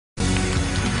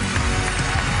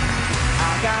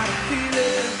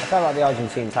felt like the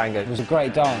Argentine tango. It was a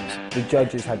great dance. The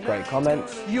judges had great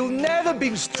comments. You'll never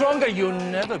be stronger, you'll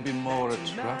never be more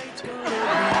attractive.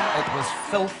 It was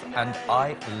filth and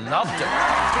I loved it.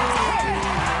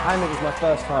 And it was my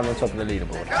first time on top of the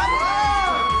leaderboard.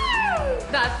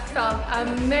 That felt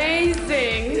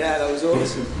amazing. Yeah, that was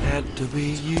awesome. Had to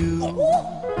be you.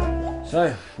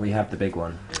 So, we have the big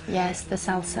one. Yes, the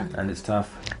salsa. And it's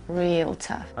tough. Real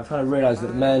tough. I've kind of realised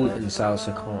that men and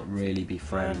salsa can't really be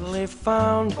friends.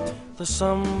 Found the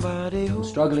somebody who... I'm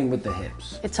struggling with the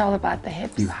hips. It's all about the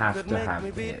hips. You have to have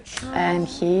the hips. And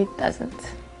he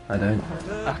doesn't. I don't.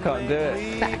 I can't do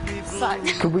it. Back, side.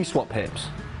 Could we swap hips?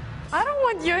 I don't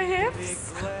want your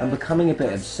hips. I'm becoming a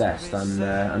bit obsessed.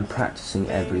 I'm practising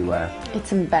everywhere.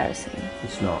 It's embarrassing.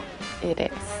 It's not. It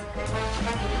is.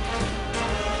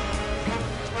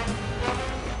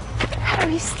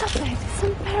 Harry, stop it. It's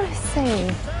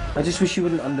embarrassing. I just wish you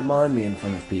wouldn't undermine me in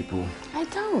front of people. I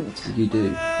don't. You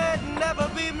do.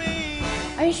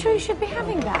 Are you sure you should be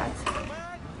having that?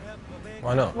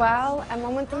 Why not? Well, a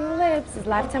moment on the lips is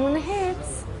lifetime on the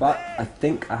hips. But I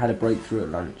think I had a breakthrough at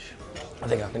lunch. I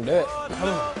think I can do it.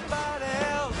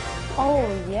 Oh,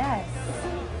 yes.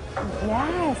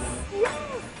 Yes.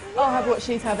 I'll have what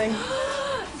she's having.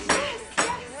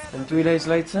 And 3 days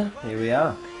later, here we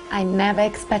are. I never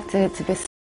expected it to be